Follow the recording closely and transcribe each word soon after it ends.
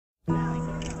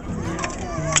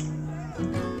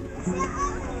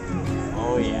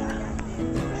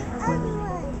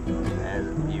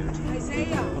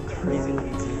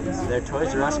They're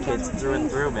Toys R Us kids through and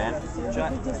through, man.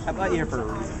 I brought you here for a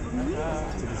reason.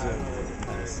 To the zoo.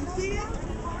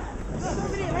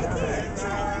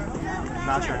 I'm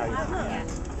not sure how you feel.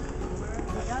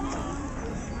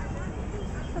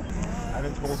 I've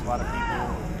been told a lot of people.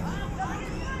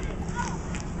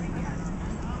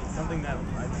 Something that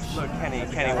look,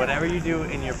 Kenny, whatever you do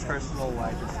in your personal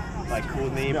life is like cool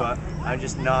with me, but I'm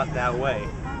just not that way.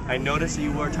 I noticed that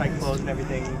you wore tight clothes and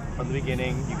everything from the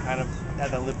beginning. You kind of had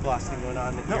that lip gloss thing going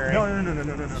on. No.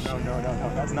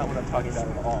 That's not what I'm talking about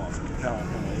at all. No.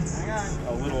 It's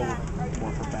a little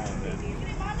more profound than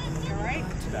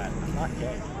that. I'm not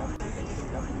gay.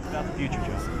 It's about the future,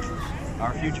 Joe.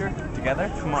 Our future together?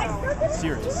 Come on,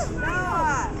 serious.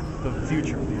 The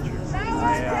future.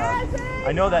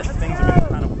 I know that things have been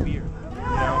kind of weird. You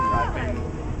know,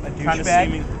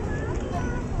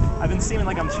 I've been seeming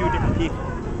like I'm two different people.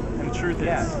 And the truth is,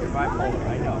 you're bipolar.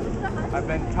 I know. I've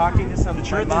been talking to some. The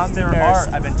truth my mom's is, in Paris.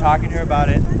 I've been talking to her about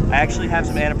it. I actually have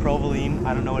some anaprovaline.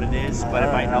 I don't know what it is, but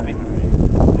it might help you.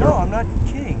 No, I'm not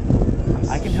kidding.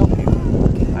 I can help you.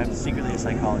 I'm secretly a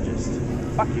psychologist.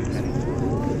 Fuck you, Kenny.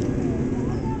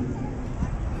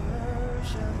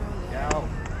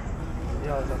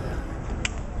 Yo, what's up, man?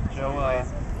 Joe,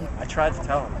 I tried to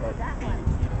tell him, but he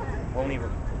won't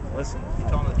even listen. You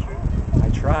told him the truth?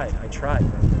 I tried.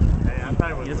 Hey, I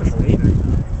probably He doesn't believe me.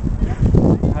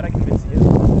 How'd I convince you?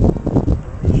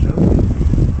 Show me.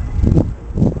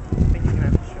 I think you're gonna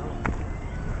have to show him.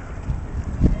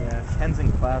 Yeah, Ken's in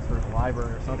class or the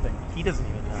library or something. He doesn't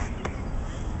even know.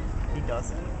 He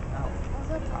doesn't? No. How's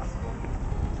that possible?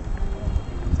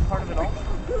 It's part of it all.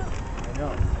 I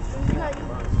know.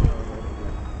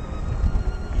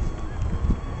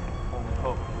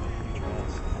 Hope.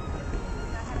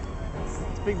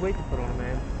 It's a big weight to put on a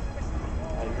man.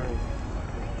 I agree.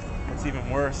 What's even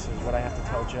worse is what I have to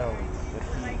tell Joe that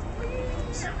he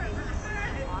is.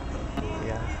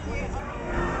 Yeah.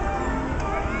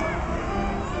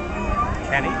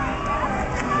 Kenny.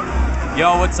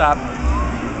 Yo, what's up?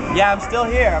 Yeah, I'm still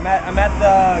here. I'm at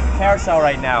the carousel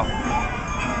right now.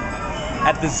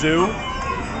 At the zoo.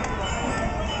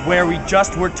 Where we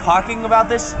just were talking about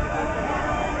this.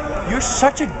 You're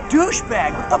such a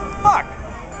douchebag. What the fuck?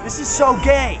 This is so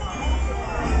gay.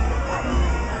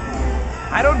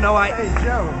 I don't know. Hey,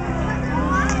 Joe.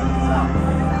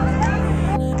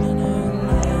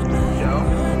 Joe?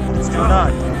 What's going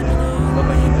on? Look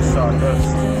like you just saw a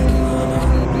ghost.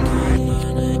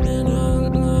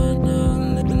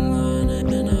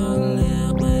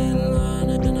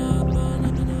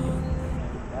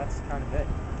 That's kind of it.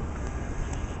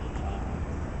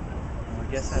 I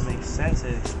guess that makes sense.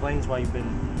 It explains why you've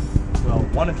been, well,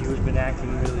 one of you has been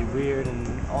acting really weird and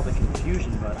all the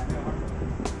confusion, but...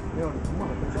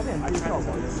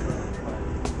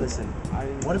 Listen,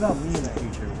 what about me in the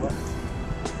future?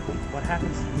 What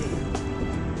happens to me?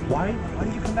 Why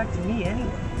did you come back to me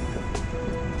anyway?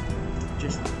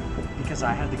 Just because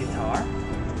I had the guitar?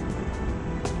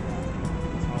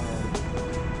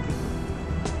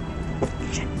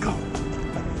 Shit, go!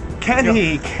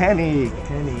 Kenny!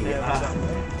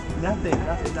 Nothing.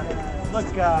 Look,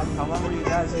 how long were you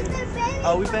guys here?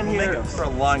 Oh, we've been here for a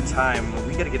long time.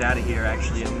 We gotta get out of here,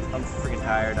 actually, and I'm freaking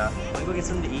tired. Wanna go get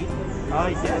something to eat? Oh,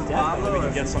 yeah, definitely. We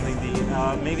can get something to eat.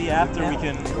 Maybe after we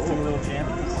can sing a little jam.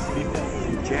 What do you think?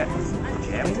 Jam?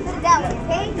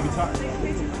 The guitar.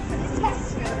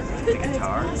 The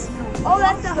guitar? Oh,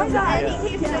 that's the hard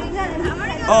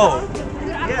Oh,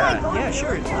 yeah,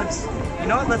 sure. You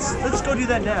know what? Let's go do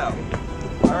that now.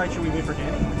 All right, should we wait for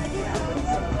Danny?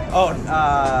 Oh,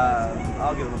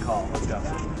 I'll give him a call. Let's go.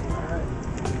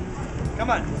 Come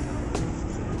on.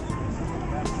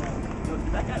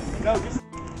 Go, just...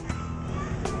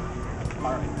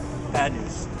 Alright, bad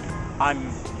news.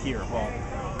 I'm here. Well,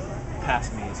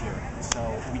 past me is here. So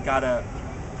we gotta,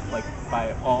 like,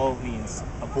 by all means,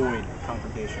 avoid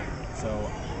confrontation. So,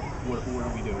 what do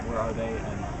we do? Where are they?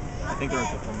 And I think they're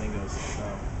at the flamingos. So,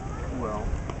 well...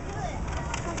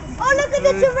 Oh, look at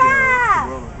the giraffe!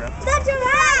 The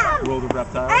giraffe! Roll the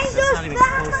reptiles. Angels, That's not even the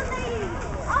close.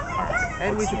 Oh my God!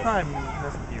 And we should probably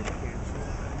mess with you.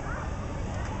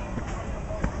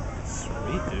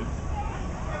 Sweet, dude.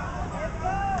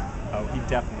 Oh, he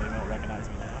definitely won't recognize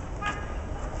me now.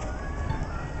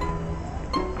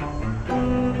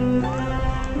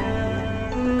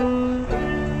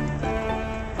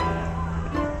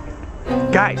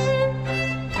 Guys!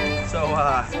 So,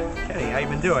 Kenny, how you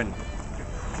been doing?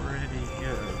 Pretty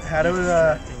good. How do,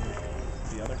 The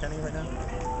other Kenny right now?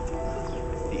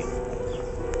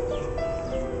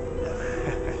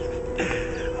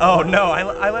 Oh no,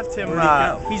 I left him. Where'd he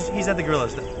go? He's at the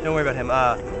Gorillas. Don't worry about him.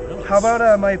 How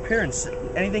about my appearance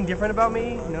Anything different about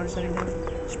me? You notice anything?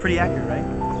 It's pretty accurate, right? I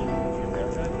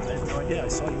had no idea. I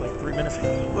saw you like 3 minutes ago.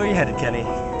 Where are you headed, Kenny?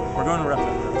 We're going to wrap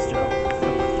up this, Joe.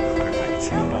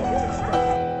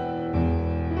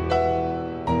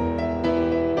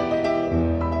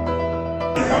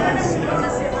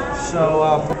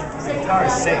 So, the guitar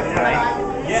is safe,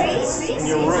 right? Yeah, it's in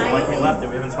your room like we left it.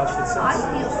 We haven't touched it since.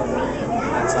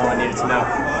 That's all I needed to know.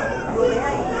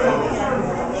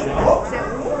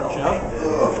 Joe?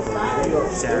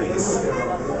 Serious.